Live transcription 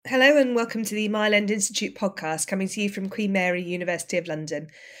Hello and welcome to the Mile End Institute podcast, coming to you from Queen Mary, University of London.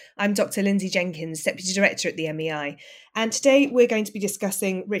 I'm Dr. Lindsay Jenkins, Deputy Director at the MEI, and today we're going to be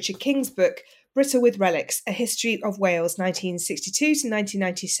discussing Richard King's book, Brittle with Relics, A History of Wales 1962 to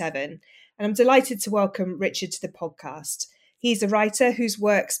 1997. And I'm delighted to welcome Richard to the podcast. He's a writer whose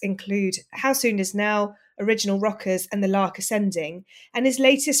works include How Soon Is Now, Original Rockers and The Lark Ascending, and his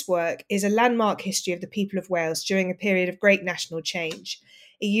latest work is a landmark history of the people of Wales during a period of great national change.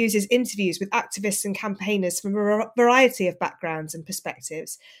 He uses interviews with activists and campaigners from a variety of backgrounds and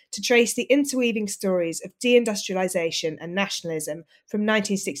perspectives to trace the interweaving stories of deindustrialisation and nationalism from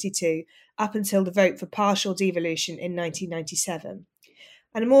 1962 up until the vote for partial devolution in 1997.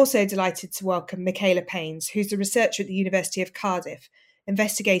 And I'm also delighted to welcome Michaela Paynes, who's a researcher at the University of Cardiff,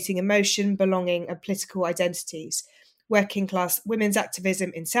 investigating emotion, belonging and political identities, working class women's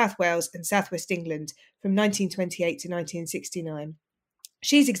activism in South Wales and South West England from 1928 to 1969.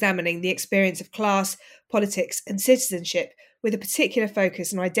 She's examining the experience of class, politics and citizenship with a particular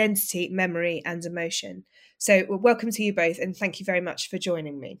focus on identity, memory and emotion. So welcome to you both and thank you very much for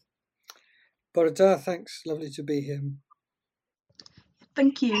joining me. Bore da, thanks. Lovely to be here.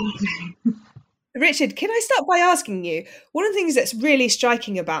 Thank you. Richard, can I start by asking you, one of the things that's really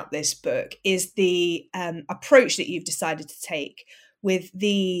striking about this book is the approach that you've decided to take with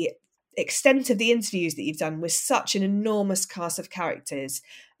the extent of the interviews that you've done with such an enormous cast of characters,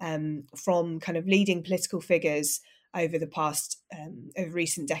 from kind of leading political figures over the past, over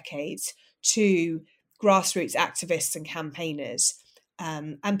recent decades to grassroots activists and campaigners,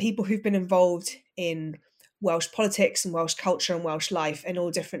 and people who've been involved in Welsh politics and Welsh culture and Welsh life in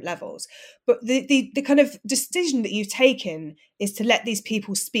all different levels. But the kind of decision that you've taken is to let these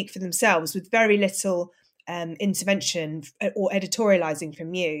people speak for themselves with very little intervention or editorializing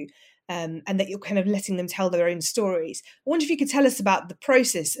from you, and that you're kind of letting them tell their own stories. I wonder if you could tell us about the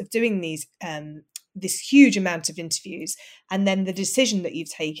process of doing these this huge amount of interviews and then the decision that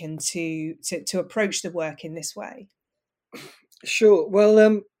you've taken to approach the work in this way. Sure.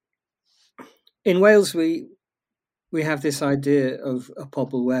 Well, in Wales, we have this idea of a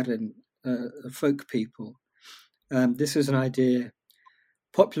pobl werin, a folk people. This was an idea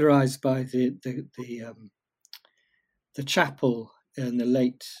popularised by the chapel in the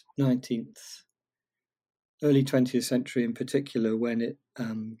late 19th, early 20th century in particular, when it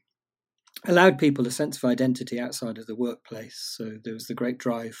allowed people a sense of identity outside of the workplace. So there was the great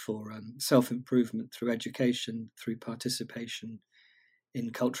drive for self-improvement through education, through participation in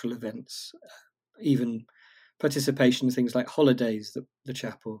cultural events, even participation in things like holidays that the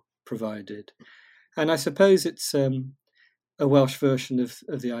chapel provided. And I suppose it's a Welsh version of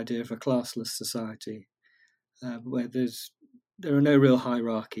the idea of a classless society, where there are no real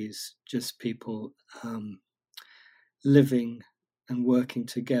hierarchies, just people living and working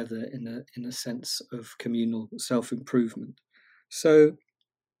together in a sense of communal self-improvement. So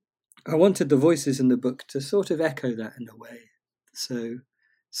I wanted the voices in the book to sort of echo that in a way. So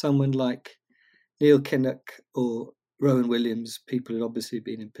someone like Neil Kinnock or Rowan Williams, people who'd obviously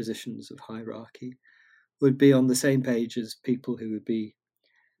been in positions of hierarchy, would be on the same page as people who would be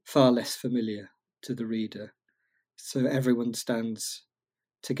far less familiar to the reader. So everyone stands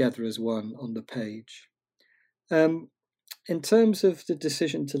together as one on the page. In terms of the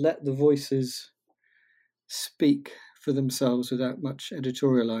decision to let the voices speak for themselves without much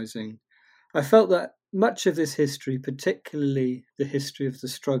editorializing, I felt that much of this history, particularly the history of the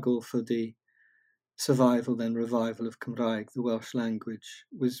struggle for the survival then revival of Cymraeg, the Welsh language,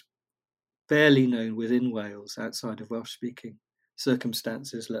 was barely known within Wales outside of Welsh-speaking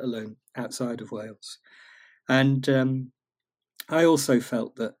circumstances, let alone outside of Wales. And I also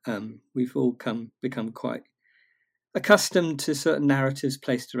felt that we've all become quite accustomed to certain narratives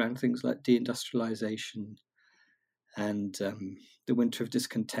placed around things like deindustrialisation and the winter of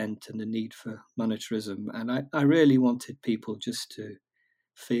discontent and the need for monetarism. And I really wanted people just to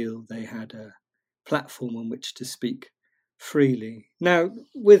feel they had a platform on which to speak freely. Now,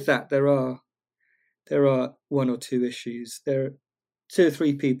 with that, there are one or two issues. There are 2 or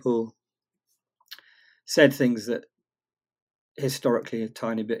 3 people said things that historically a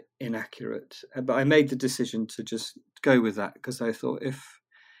tiny bit inaccurate, but I made the decision to just go with that because I thought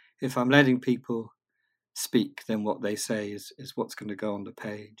if I'm letting people speak, then what they say is what's going to go on the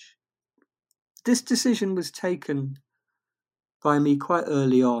page. This decision was taken by me quite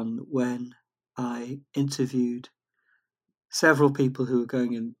early on when I interviewed several people who were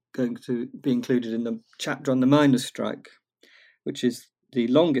going to be included in the chapter on the miners' strike, which is the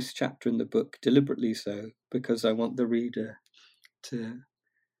longest chapter in the book, deliberately so, because I want the reader to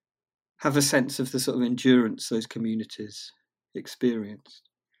have a sense of the sort of endurance those communities experienced.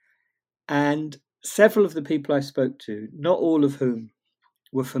 And several of the people I spoke to, not all of whom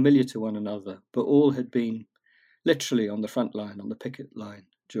were familiar to one another, but all had been literally on the front line, on the picket line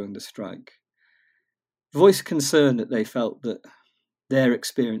during the strike, voiced concern that they felt that their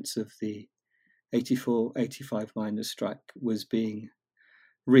experience of the 84-85 miners' strike was being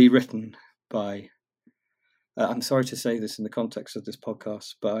rewritten by, I'm sorry to say this in the context of this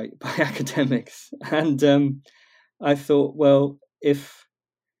podcast, by academics. And I thought, well, if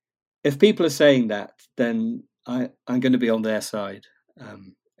people are saying that, then I'm going to be on their side,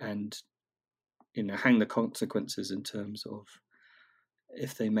 and hang the consequences in terms of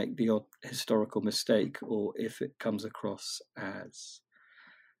if they make the odd historical mistake, or if it comes across as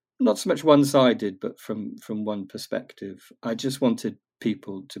not so much one-sided, but from one perspective. I just wanted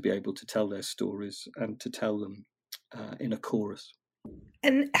people to be able to tell their stories and to tell them in a chorus.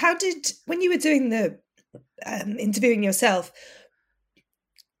 And how did, when you were doing the interviewing yourself,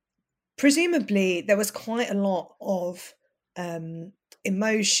 presumably there was quite a lot of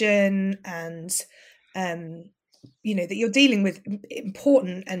emotion and that you're dealing with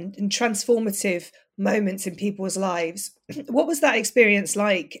important and transformative moments in people's lives. What was that experience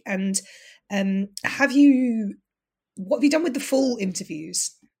like? And what have you done with the full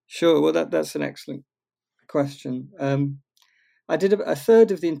interviews? Sure. Well, that's an excellent question. I did a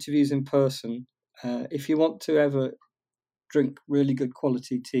third of the interviews in person. If you want to ever drink really good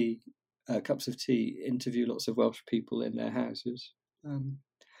quality tea, cups of tea, interview lots of Welsh people in their houses.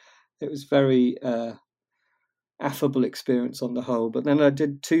 It was very affable experience on the whole. But then I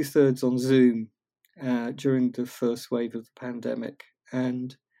did 2/3 on Zoom during the first wave of the pandemic.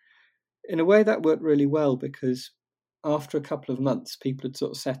 And in a way that worked really well, because after a couple of months, people had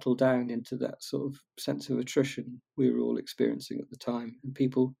sort of settled down into that sort of sense of attrition we were all experiencing at the time. And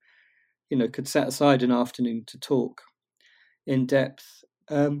people, could set aside an afternoon to talk in depth.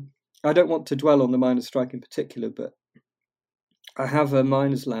 I don't want to dwell on the miners' strike in particular, but I have a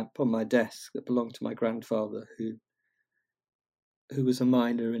miner's lamp on my desk that belonged to my grandfather, who was a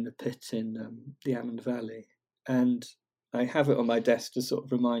miner in a pit in the Amman Valley. And I have it on my desk to sort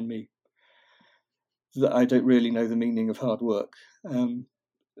of remind me that I don't really know the meaning of hard work, and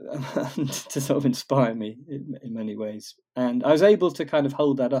to sort of inspire me in many ways. And I was able to kind of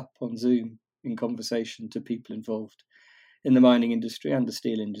hold that up on Zoom in conversation to people involved in the mining industry and the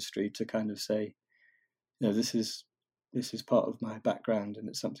steel industry, to kind of say, this is part of my background, and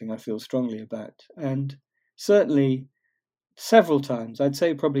it's something I feel strongly about. And certainly several times, I'd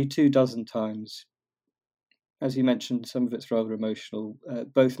say probably 24 times, as you mentioned, some of it's rather emotional.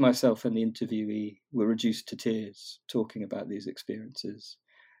 Both myself and the interviewee were reduced to tears talking about these experiences.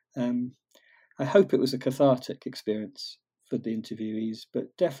 I hope it was a cathartic experience for the interviewees,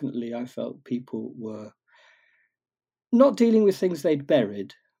 but definitely I felt people were not dealing with things they'd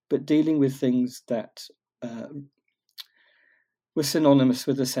buried, but dealing with things that were synonymous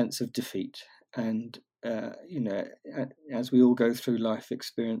with a sense of defeat. And, as we all go through life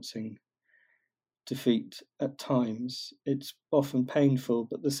experiencing defeat at times, it's often painful,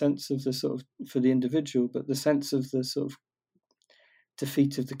 but the sense of the sort of, for the individual, but the sense of the sort of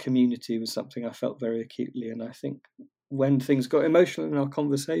defeat of the community was something I felt very acutely. And I think when things got emotional in our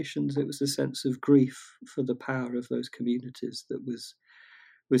conversations, it was a sense of grief for the power of those communities that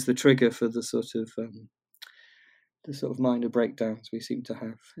was the trigger for the sort of minor breakdowns we seem to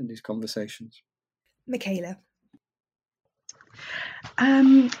have in these conversations. Michaela.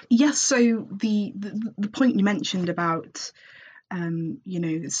 Yes, so the point you mentioned about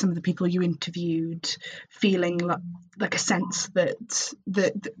some of the people you interviewed feeling like a sense that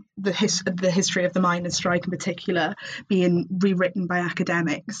the history of the miners' strike in particular being rewritten by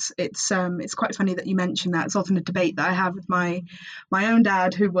academics. It's quite funny that you mentioned that. It's often a debate that I have with my own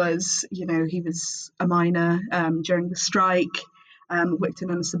dad, who was, he was a miner during the strike, worked in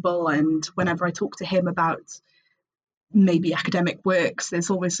Ynysybwl, and whenever I talk to him about maybe academic works, there's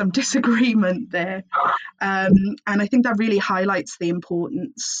always some disagreement there, and I think that really highlights the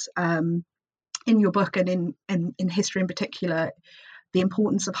importance in your book and in history in particular, the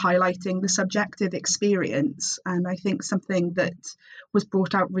importance of highlighting the subjective experience. And I think something that was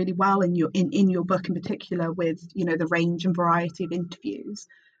brought out really well in your book in particular, with the range and variety of interviews,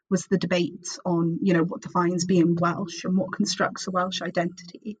 was the debate on what defines being Welsh and what constructs a Welsh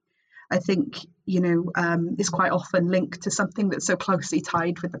identity. I think, is quite often linked to something that's so closely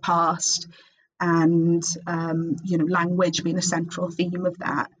tied with the past, and, language being a central theme of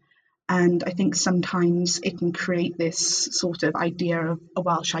that. And I think sometimes it can create this sort of idea of a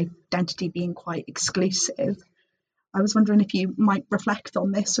Welsh identity being quite exclusive. I was wondering if you might reflect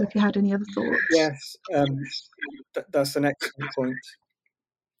on this, or if you had any other thoughts. Yes, that's an excellent point.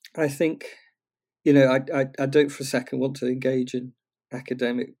 I think, I don't for a second want to engage in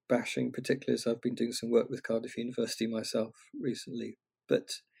academic bashing, particularly as I've been doing some work with Cardiff University myself recently. But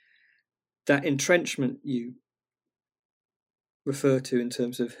that entrenchment you refer to in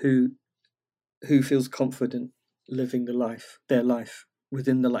terms of who feels confident living their life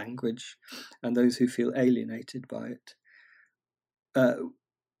within the language, and those who feel alienated by it,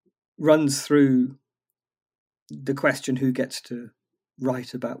 runs through the question who gets to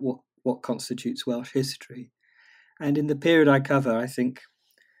write about what constitutes Welsh history. And in the period I cover, I think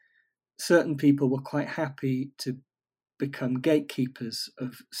certain people were quite happy to become gatekeepers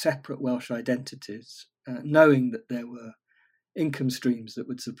of separate Welsh identities, knowing that there were income streams that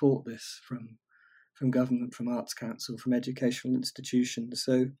would support this from government, from Arts Council, from educational institutions.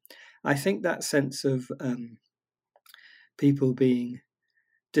 So I think that sense of people being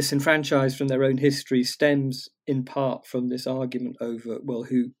disenfranchised from their own history stems in part from this argument over, well,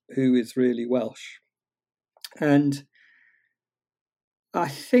 who is really Welsh? And I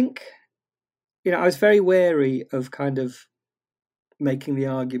think, I was very wary of kind of making the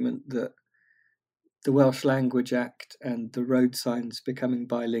argument that the Welsh Language Act and the road signs becoming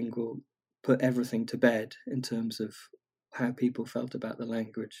bilingual put everything to bed in terms of how people felt about the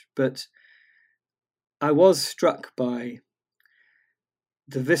language. But I was struck by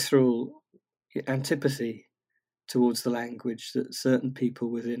the visceral antipathy towards the language that certain people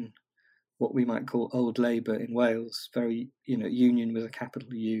within what we might call old Labour in Wales, very, union with a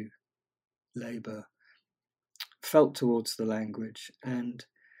capital U Labour, felt towards the language. And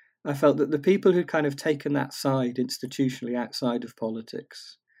I felt that the people who'd kind of taken that side institutionally outside of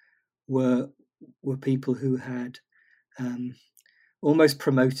politics were people who had almost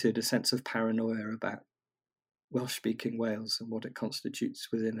promoted a sense of paranoia about Welsh-speaking Wales and what it constitutes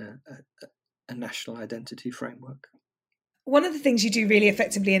within a national identity framework. One of the things you do really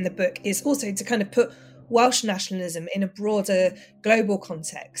effectively in the book is also to kind of put Welsh nationalism in a broader global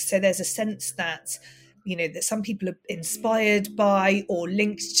context. So there's a sense that, that some people are inspired by or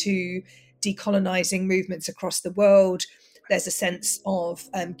linked to decolonising movements across the world. There's a sense of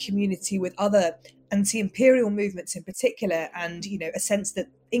community with other anti-imperial movements in particular, and, a sense that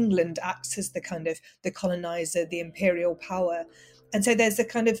England acts as the kind of the colonizer, the imperial power. And so there's a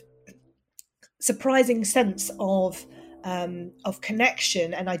kind of surprising sense of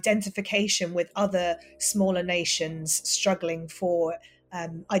connection and identification with other smaller nations struggling for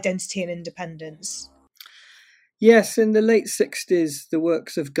identity and independence. Yes, in the late 60s, the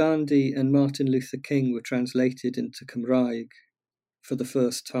works of Gandhi and Martin Luther King were translated into Cymraeg for the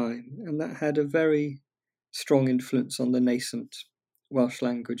first time, and that had a very strong influence on the nascent Welsh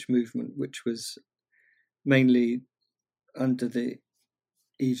language movement, which was mainly under the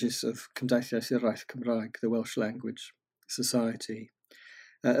aegis of Cymdeithas Iaith Cymraeg, the Welsh Language Society.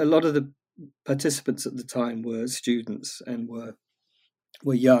 A lot of the participants at the time were students and were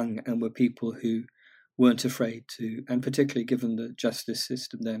young and were people who weren't afraid to, and particularly given the justice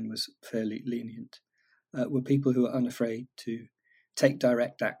system then was fairly lenient, were people who were unafraid to take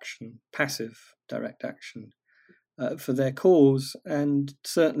direct action, passive direct action, for their cause. And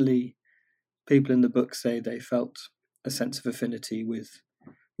certainly people in the book say they felt a sense of affinity with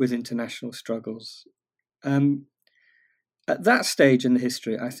international struggles. At that stage in the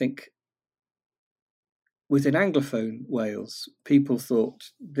history, I think within Anglophone Wales, people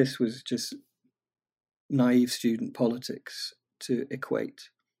thought this was just naive student politics to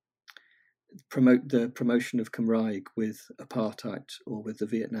promote the promotion of Cymraeg with apartheid or with the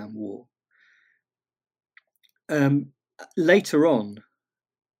Vietnam War. Later on,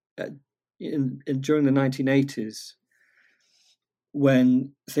 during the 1980s,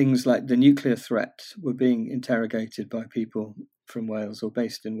 when things like the nuclear threat were being interrogated by people from Wales or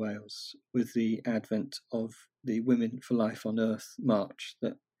based in Wales, with the advent of the Women for Life on Earth march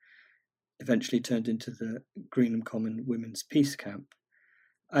that eventually turned into the Greenham Common Women's Peace Camp,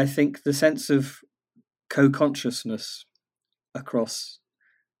 I think the sense of co-consciousness across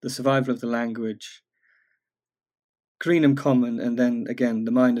the survival of the language, Greenham Common, and then again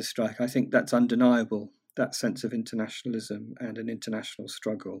the miners' strike, I think that's undeniable, that sense of internationalism and an international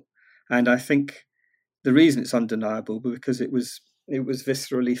struggle. And I think the reason it's undeniable because it was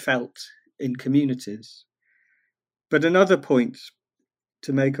viscerally felt in communities. But another point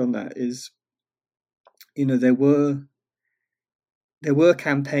to make on that is, there were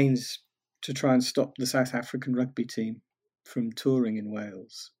campaigns to try and stop the South African rugby team from touring in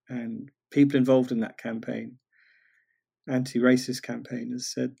Wales, and people involved in that campaign, anti-racist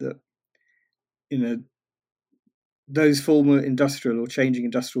campaigners, said that those former industrial or changing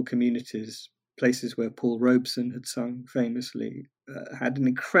industrial communities places where Paul Robeson had sung famously, had an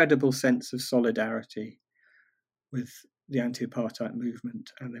incredible sense of solidarity with the anti-apartheid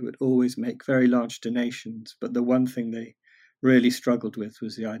movement, and they would always make very large donations. But the one thing they really struggled with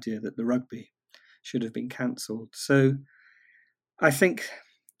was the idea that the rugby should have been cancelled. So I think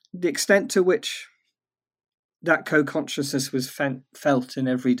the extent to which that co-consciousness was felt in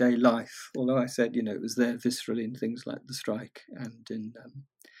everyday life, although I said, it was there viscerally in things like the strike and in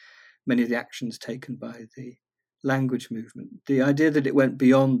many of the actions taken by the language movement, the idea that it went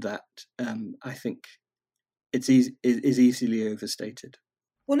beyond that, I think is easily overstated.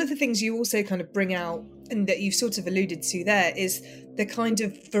 One of the things you also kind of bring out, and that you've sort of alluded to there, is the kind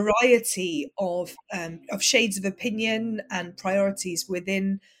of variety of shades of opinion and priorities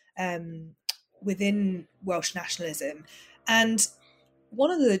within Welsh nationalism. And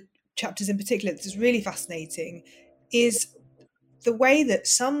one of the chapters in particular that is really fascinating is the way that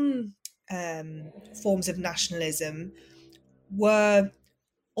some forms of nationalism were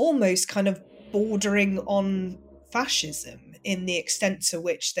almost kind of bordering on fascism in the extent to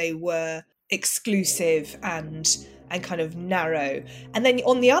which they were exclusive and kind of narrow. And then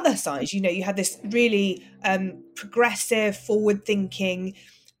on the other side, you had this really progressive, forward-thinking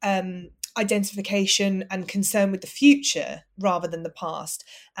identification and concern with the future rather than the past,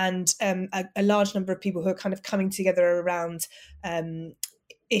 and a large number of people who are kind of coming together around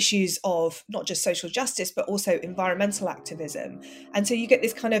issues of not just social justice but also environmental activism. And so you get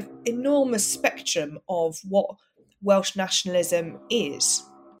this kind of enormous spectrum of what Welsh nationalism is.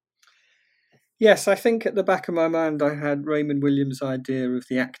 Yes, I think at the back of my mind I had Raymond Williams' idea of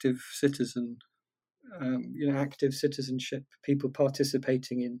the active citizen, active citizenship, people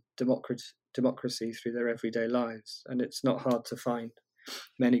participating in democracy through their everyday lives. And it's not hard to find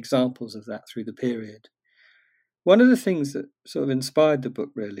many examples of that through the period. One of the things that sort of inspired the book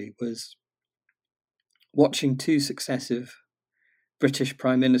really was watching two successive British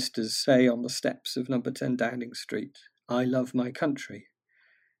Prime Ministers say on the steps of number 10 Downing Street, "I love my country."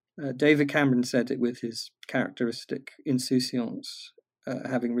 David Cameron said it with his characteristic insouciance,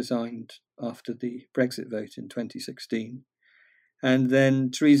 having resigned after the Brexit vote in 2016. And then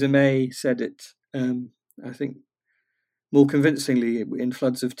Theresa May said it, I think, more convincingly in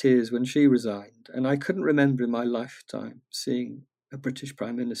floods of tears when she resigned. And I couldn't remember in my lifetime seeing a British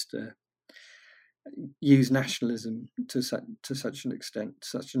Prime Minister use nationalism to such an extent,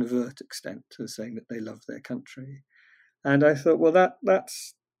 such an overt extent, to saying that they love their country. And I thought, well,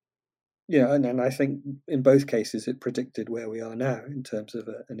 that's, and I think in both cases it predicted where we are now in terms of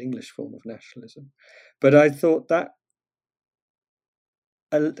an English form of nationalism. But I thought that,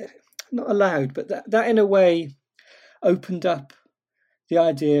 not allowed, but that in a way opened up the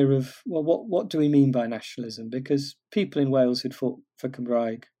idea of, well, what do we mean by nationalism? Because people in Wales who'd fought for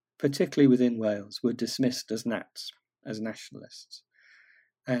Cymraeg, particularly within Wales, were dismissed as Nats, as nationalists.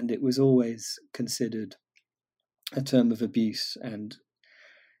 And it was always considered a term of abuse and,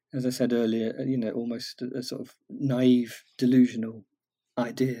 as I said earlier, almost a sort of naive, delusional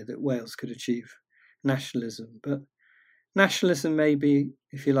idea that Wales could achieve nationalism. But nationalism may be,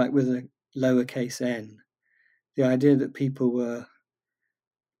 if you like, with a lowercase n, the idea that people were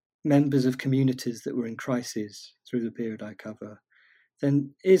members of communities that were in crisis through the period I cover,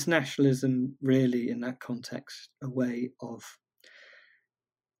 then is nationalism really, in that context, a way of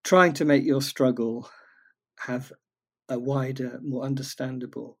trying to make your struggle have a wider, more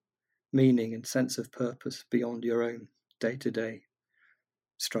understandable meaning and sense of purpose beyond your own day-to-day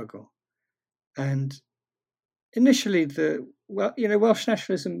struggle? And initially, Welsh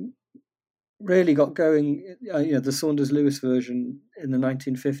nationalism really got going, the Saunders-Lewis version in the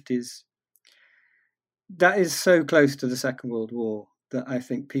 1950s. That is so close to the Second World War that I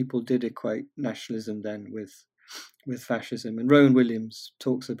think people did equate nationalism then with fascism. And Rowan Williams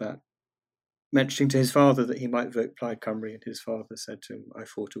talks about mentioning to his father that he might vote Plaid Cymru, and his father said to him, "I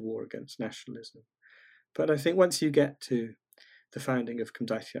fought a war against nationalism." But I think once you get to the founding of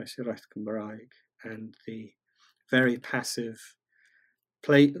Cymdeithas Iraeth Cymraeg and the very passive,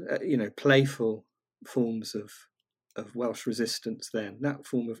 playful forms of Welsh resistance, then that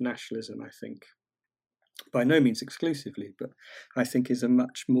form of nationalism, I think, by no means exclusively, but I think is a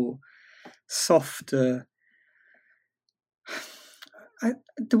much more softer.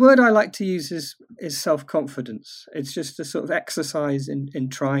 The word I like to use is self-confidence. It's just a sort of exercise in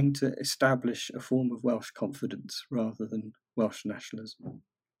trying to establish a form of Welsh confidence rather than Welsh nationalism.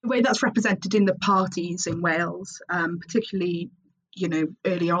 The way that's represented in the parties in Wales, particularly,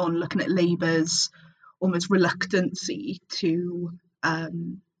 early on, looking at Labour's almost reluctancy to,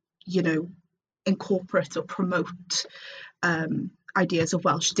 incorporate or promote ideas of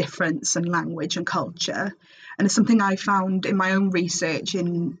Welsh difference and language and culture. And it's something I found in my own research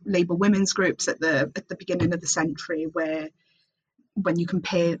in Labour women's groups at the beginning of the century, where when you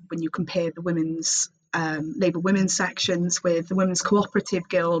compare the women's Labour women's sections with the Women's Cooperative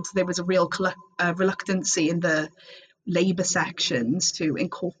Guild, there was a real reluctancy in the Labour sections to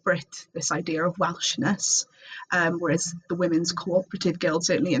incorporate this idea of Welshness, whereas the Women's Cooperative Guild,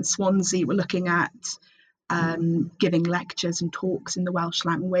 certainly in Swansea, were looking at giving lectures and talks in the Welsh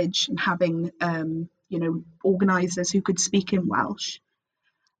language and having organisers who could speak in Welsh.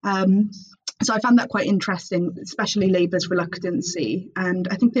 So I found that quite interesting, especially Labour's reluctancy. And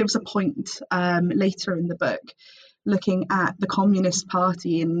I think there was a point later in the book looking at the Communist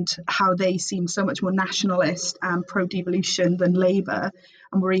Party and how they seemed so much more nationalist and pro-devolution than Labour,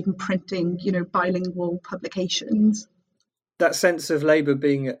 and were even printing, bilingual publications. That sense of Labour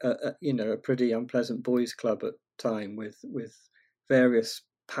being a pretty unpleasant boys' club at the time, with various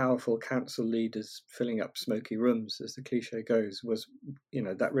powerful council leaders filling up smoky rooms, as the cliche goes, was,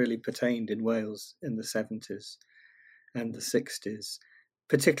 that really pertained in Wales in the 70s and the 60s,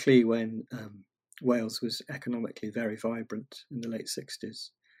 particularly when Wales was economically very vibrant in the late 60s.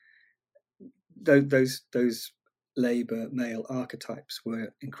 Those Labour male archetypes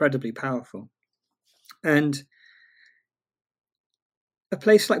were incredibly powerful. And a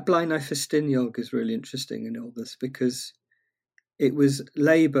place like Blaenau Ffestiniog is really interesting in all this, because it was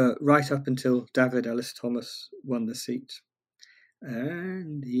Labour right up until David Ellis-Thomas won the seat,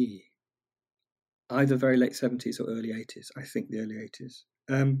 and either very late 70s or early 80s, I think the early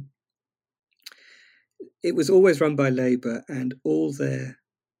 80s. It was always run by Labour, and all their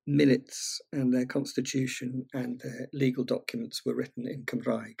minutes and their constitution and their legal documents were written in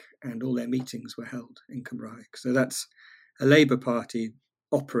Cymraeg, and all their meetings were held in Cymraeg. So that's a Labour Party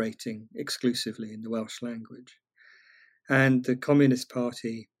operating exclusively in the Welsh language. And the Communist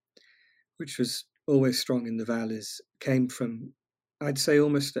Party, which was always strong in the valleys, came from, I'd say,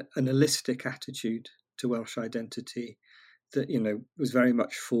 almost an holistic attitude to Welsh identity that, was very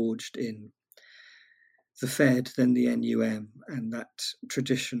much forged in the Fed, then the NUM, and that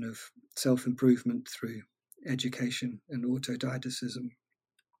tradition of self-improvement through education and autodidactism.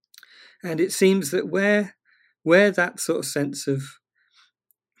 And it seems that where that sort of sense of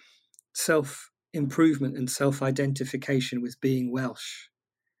self-improvement and self-identification with being Welsh,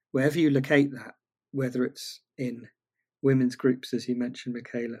 wherever you locate that, whether it's in women's groups, as you mentioned,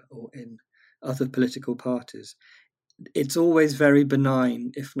 Michaela, or in other political parties, it's always very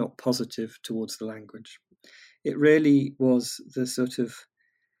benign, if not positive, towards the language. It really was the sort of,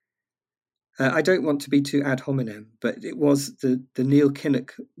 I don't want to be too ad hominem, but it was the Neil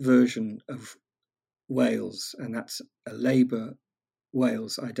Kinnock version of Wales, and that's a Labour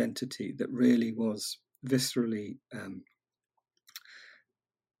Wales identity that really was viscerally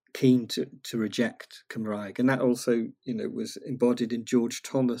keen to reject Cymraeg. And that also, was embodied in George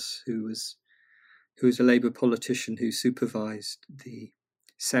Thomas, who was a Labour politician who supervised the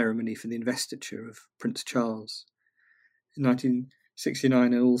ceremony for the investiture of Prince Charles in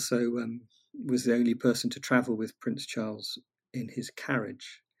 1969, and also was the only person to travel with Prince Charles in his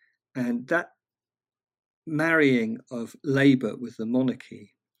carriage. And that marrying of Labour with the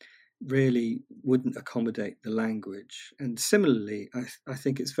monarchy really wouldn't accommodate the language. And similarly, I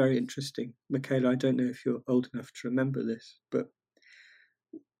think it's very interesting, Michaela, I don't know if you're old enough to remember this, but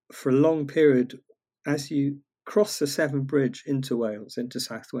for a long period, as you cross the Severn Bridge into Wales, into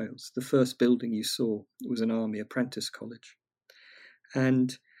South Wales, the first building you saw was an army apprentice college,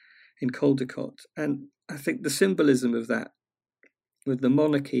 and in Caldecott. And I think the symbolism of that, with the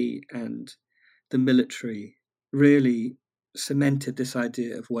monarchy and the military, really cemented this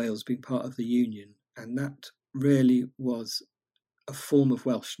idea of Wales being part of the Union. And that really was a form of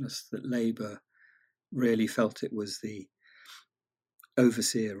Welshness that Labour really felt it was the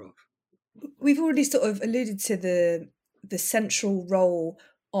overseer of. We've already sort of alluded to the central role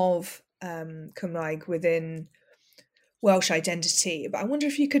of Cymraeg within Welsh identity, but I wonder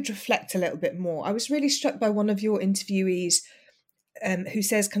if you could reflect a little bit more. I was really struck by one of your interviewees who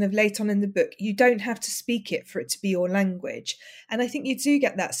says kind of late on in the book, you don't have to speak it for it to be your language. And I think you do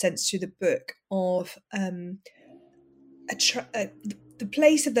get that sense through the book of the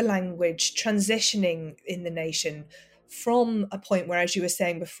place of the language transitioning in the nation from a point where, as you were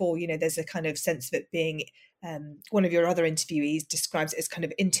saying before, there's a kind of sense of it being, one of your other interviewees describes it as kind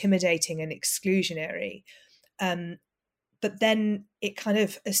of intimidating and exclusionary. But then it kind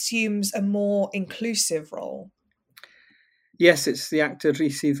of assumes a more inclusive role. Yes, it's the actor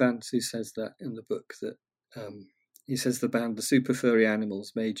Rhys Ifans who says that in the book, that he says the band, the Super Furry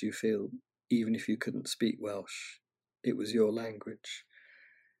Animals, made you feel even if you couldn't speak Welsh. it was your language.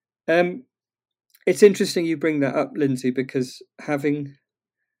 It's interesting you bring that up, Lindsay, because having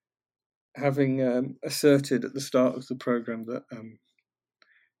asserted at the start of the programme that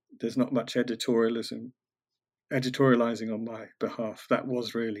there's not much editorialising on my behalf, that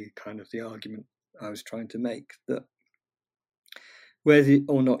was really kind of the argument I was trying to make, that whether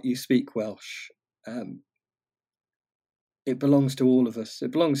or not you speak Welsh, it belongs to all of us.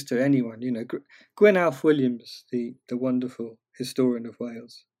 It belongs to anyone. You know, Gwyn Alf Williams, the wonderful historian of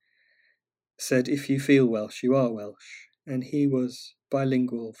Wales, said, "If you feel Welsh, you are Welsh." And he was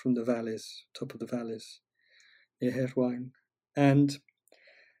bilingual from the valleys, top of the valleys, near Herwain. And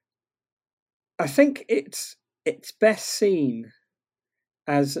I think it's best seen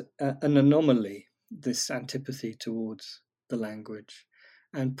as an anomaly, this antipathy towards the language.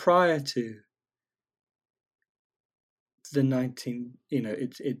 And prior to the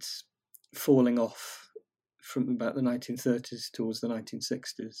it's falling off from about the 1930s towards the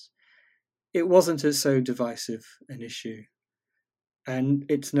 1960s. It wasn't as so divisive an issue. And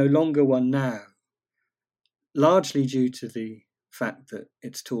it's no longer one now, largely due to the fact that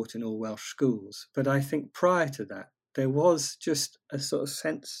it's taught in all Welsh schools. But I think prior to that, there was just a sort of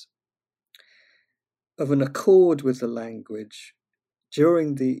sense of an accord with the language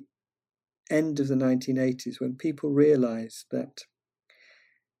during the end of the 1980s, when people realised that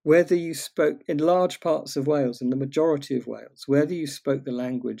whether you spoke in large parts of Wales, in the majority of Wales, whether you spoke the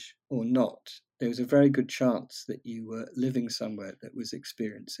language or not, there was a very good chance that you were living somewhere that was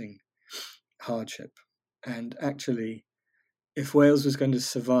experiencing hardship. And actually, if Wales was going to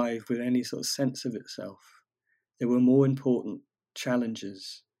survive with any sort of sense of itself, there were more important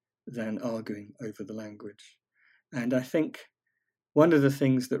challenges than arguing over the language. And I think one of the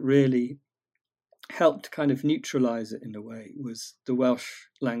things that really helped kind of neutralise it in a way was the Welsh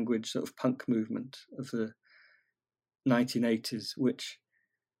language sort of punk movement of the 1980s,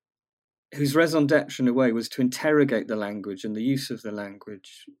 whose raison d'etre in a way was to interrogate the language and the use of the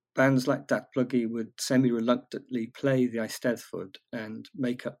language. Bands like Datblygu would semi-reluctantly play the Eisteddfod and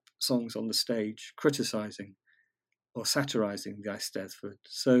make up songs on the stage criticising or satirising the Eisteddfod.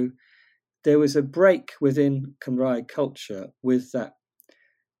 So there was a break within Cymraeg culture with that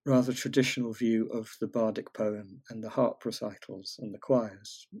rather traditional view of the bardic poem and the harp recitals and the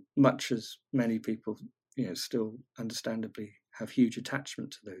choirs, much as many people, still understandably have huge attachment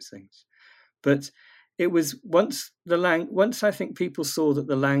to those things. But it was once I think people saw that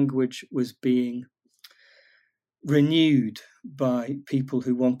the language was being renewed by people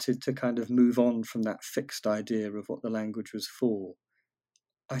who wanted to kind of move on from that fixed idea of what the language was for.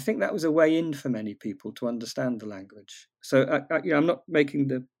 I think that was a way in for many people to understand the language. So I'm not making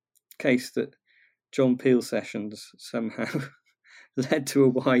the case that John Peel sessions somehow led to a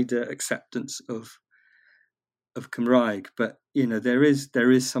wider acceptance of Cymraeg, but there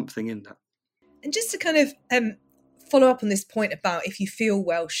is something in that. And just to kind of follow up on this point about if you feel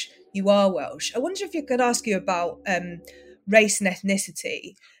Welsh, you are Welsh, I wonder if I could ask you about race and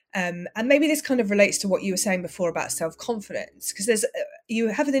ethnicity. And maybe this kind of relates to what you were saying before about self-confidence, because you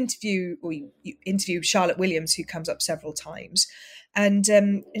have an interview, or you interview Charlotte Williams, who comes up several times, and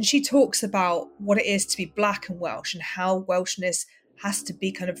she talks about what it is to be Black and Welsh, and how Welshness has to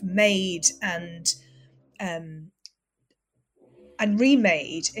be kind of made and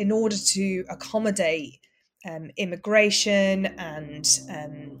remade in order to accommodate immigration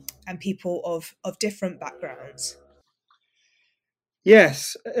and people of different backgrounds.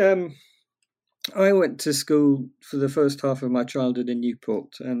 Yes, I went to school for the first half of my childhood in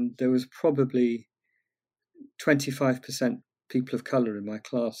Newport, and there was probably 25% people of colour in my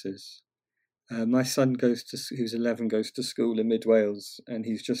classes. My son who's 11, goes to school in Mid Wales, and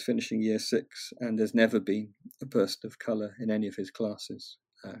he's just finishing year 6, and there's never been a person of colour in any of his classes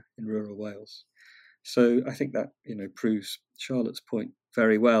in rural Wales. So I think that proves Charlotte's point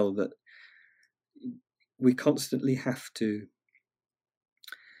very well, that we constantly have to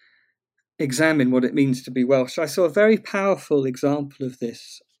examine what it means to be Welsh. I saw a very powerful example of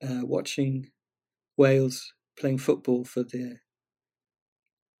this watching Wales playing football for their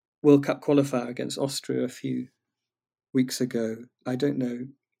World Cup qualifier against Austria a few weeks ago. I don't know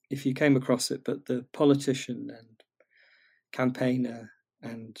if you came across it, but the politician and campaigner,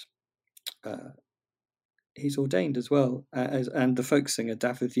 and he's ordained as well, and the folk singer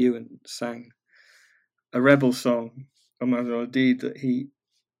Dafydd Iwan sang a rebel song, Ymarfer Dydd, that he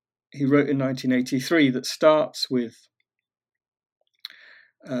wrote in 1983, that starts with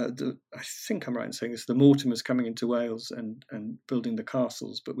I think I'm right in saying this, the Mortimers coming into Wales and building the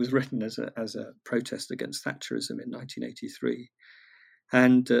castles, but was written as a protest against Thatcherism in 1983.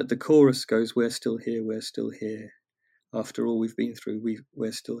 And the chorus goes, "We're still here, we're still here. after all we've been through,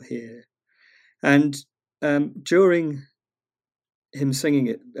 we're still here. And during him singing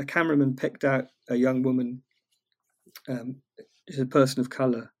it, a cameraman picked out a young woman, she's a person of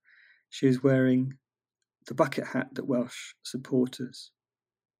colour. She was wearing the bucket hat that Welsh supporters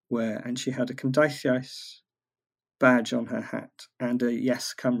wear, and she had a Cymdeithas badge on her hat and a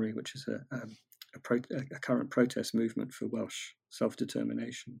Yes Cymru, which is a current protest movement for Welsh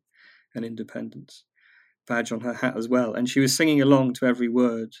self-determination and independence, badge on her hat as well. And she was singing along to every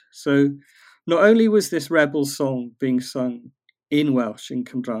word. So not only was this rebel song being sung in Welsh, in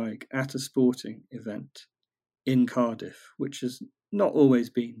Cymraeg, at a sporting event in Cardiff, which has not always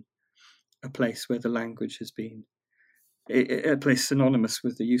been a place where the language has been a place synonymous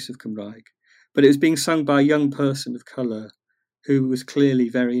with the use of Cymraeg, but it was being sung by a young person of colour who was clearly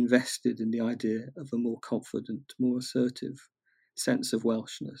very invested in the idea of a more confident, more assertive sense of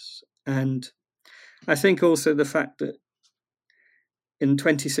Welshness. And I think also the fact that in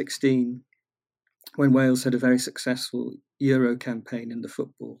 2016, when Wales had a very successful Euro campaign in the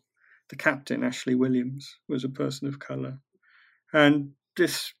football, the captain, Ashley Williams, was a person of colour. And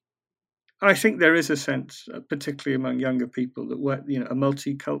this, I think there is a sense, particularly among younger people, that a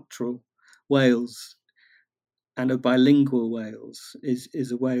multicultural Wales and a bilingual Wales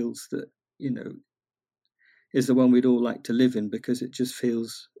is a Wales that, is the one we'd all like to live in, because it just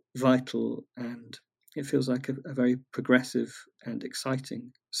feels vital and it feels like a very progressive and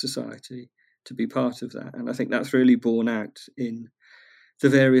exciting society to be part of that. And I think that's really borne out in the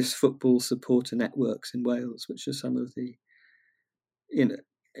various football supporter networks in Wales, which are some of the,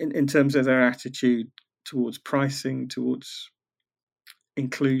 in terms of their attitude towards pricing, towards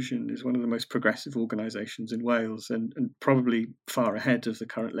inclusion, is one of the most progressive organisations in Wales, and probably far ahead of the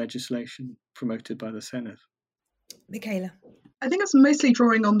current legislation promoted by the Senedd. Michaela. I think it's mostly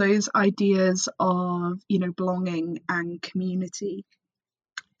drawing on those ideas of, belonging and community.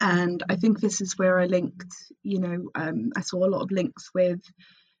 And I think this is where I linked, I saw a lot of links with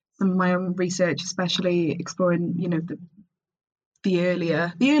some of my own research, especially exploring, the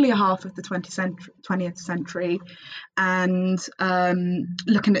earlier half of the 20th century, and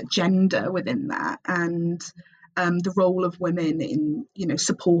looking at gender within that, and the role of women in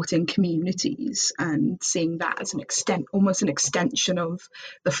supporting communities, and seeing that as almost an extension of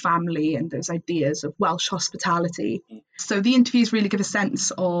the family and those ideas of Welsh hospitality. So the interviews really give a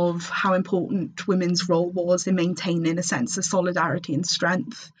sense of how important women's role was in maintaining a sense of solidarity and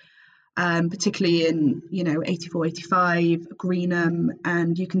strength, particularly in 84, 85, Greenham,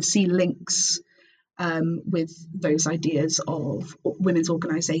 and you can see links with those ideas of women's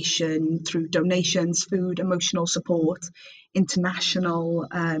organisation through donations, food, emotional support, international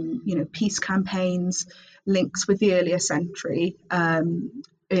peace campaigns, links with the earlier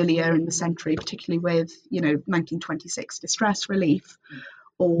in the century, particularly with 1926 distress relief,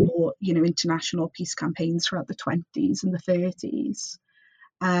 or international peace campaigns throughout the 20s and the 30s.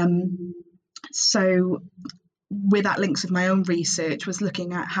 So with that links with my own research was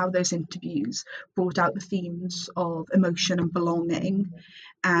looking at how those interviews brought out the themes of emotion and belonging,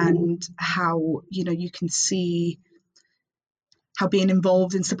 and how you can see how being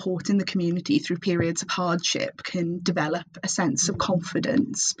involved in supporting the community through periods of hardship can develop a sense of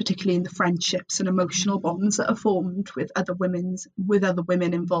confidence, particularly in the friendships and emotional bonds that are formed with other women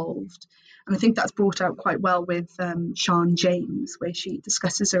involved. And I think that's brought out quite well with Sian James, where she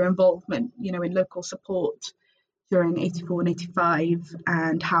discusses her involvement, in local support during 84 and 85,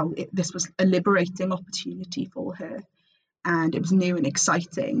 and how this was a liberating opportunity for her. And it was new and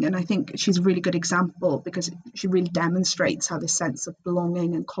exciting. And I think she's a really good example, because she really demonstrates how this sense of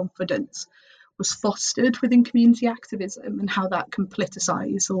belonging and confidence was fostered within community activism, and how that can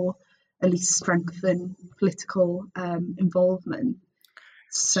politicise or at least strengthen political involvement.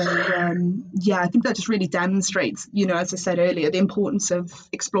 So, I think that just really demonstrates, as I said earlier, the importance of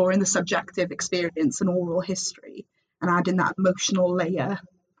exploring the subjective experience and oral history, and adding that emotional layer.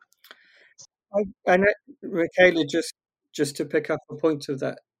 I know, Michaela, just to pick up a point of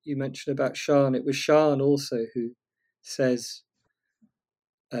that you mentioned about Sian, it was Sian also who says,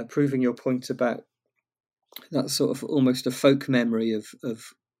 proving your point about that sort of almost a folk memory of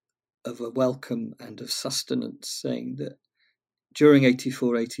a welcome and of sustenance, saying that during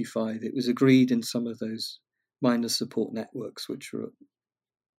 84, 85, it was agreed in some of those minor support networks, which were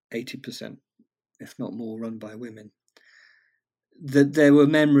 80%, if not more, run by women, that there were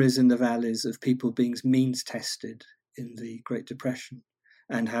memories in the valleys of people being means tested in the Great Depression,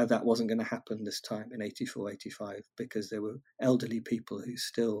 and how that wasn't going to happen this time in 84, 85, because there were elderly people who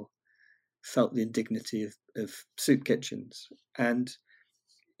still felt the indignity of soup kitchens. And,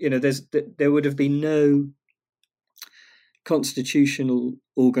 there would have been no constitutional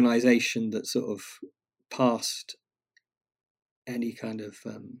organisation that sort of passed any kind of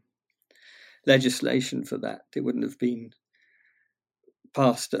legislation for that. It wouldn't have been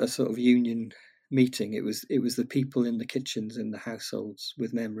passed at a sort of union meeting. It was the people in the kitchens, in the households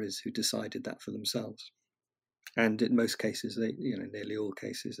with memories, who decided that for themselves. And in most cases, nearly all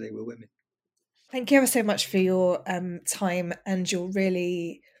cases, they were women. Thank you ever so much for your time and your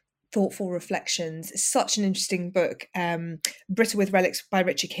really thoughtful reflections. It's such an interesting book. Britta with Relics by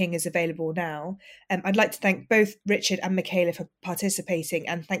Richard King is available now. I'd like to thank both Richard and Michaela for participating,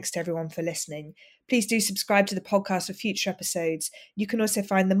 and thanks to everyone for listening. Please do subscribe to the podcast for future episodes. You can also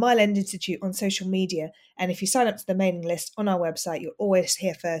find the Mile End Institute on social media, and if you sign up to the mailing list on our website, you'll always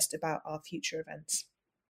hear first about our future events.